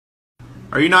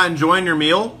Are you not enjoying your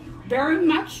meal? Very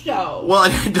much so. Well,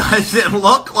 it doesn't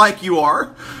look like you are.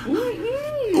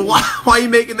 Why are you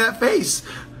making that face?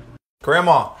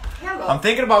 Grandma, Hello. I'm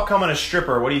thinking about becoming a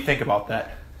stripper. What do you think about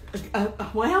that?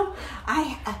 Well,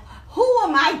 who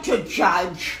am I to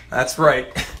judge? That's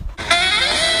right.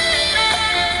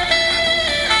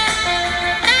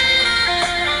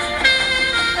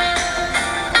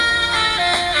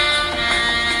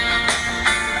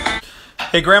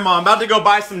 Hey, Grandma, I'm about to go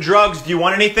buy some drugs. Do you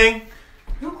want anything?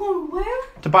 You're going where?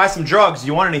 To buy some drugs. Do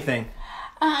you want anything?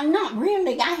 Not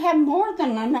really. I have more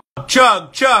than enough.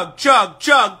 Chug, chug, chug,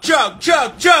 chug, chug,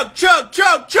 chug, chug, chug,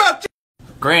 chug, chug.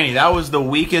 Granny, that was the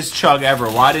weakest chug ever.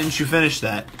 Why didn't you finish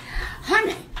that?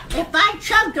 Honey, if I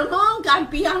chugged along, I'd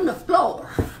be on the floor.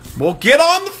 Well, get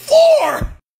on the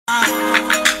floor!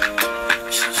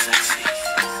 So sexy.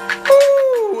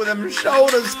 Ooh, them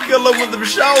shoulders, killer with them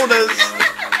shoulders.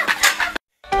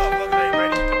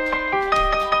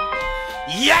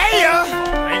 Yeah!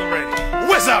 Ain't ready.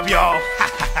 What's up, y'all?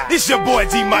 This your boy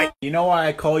D-Mike. You know why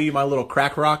I call you my little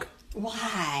crack rock?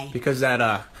 Why? Because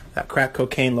that crack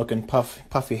cocaine looking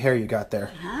puffy hair you got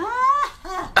there.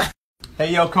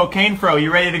 Hey, yo, cocaine fro,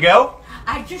 you ready to go?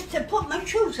 I just put my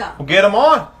shoes on. Well, get them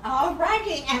on.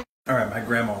 Alrighty. Alright, my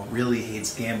grandma really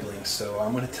hates gambling, so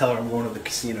I'm going to tell her I'm going to the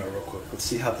casino real quick. Let's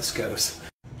see how this goes.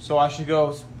 So I should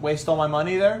go waste all my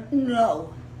money there?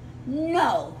 No.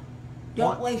 No.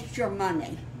 Don't What? waste your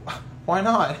money. Why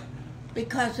not?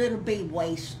 Because it'll be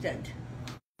wasted.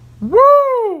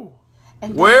 Woo!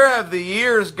 And Where have the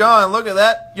years gone? Look at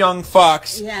that young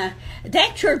fox. Yeah.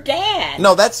 That's your dad.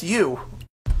 No, that's you.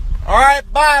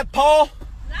 Alright, bye, Paul.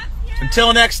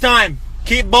 Until next time,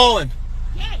 keep bowling.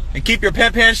 And keep your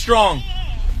pep hands strong.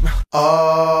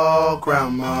 Oh,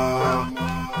 Grandma.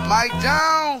 Mike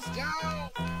Jones.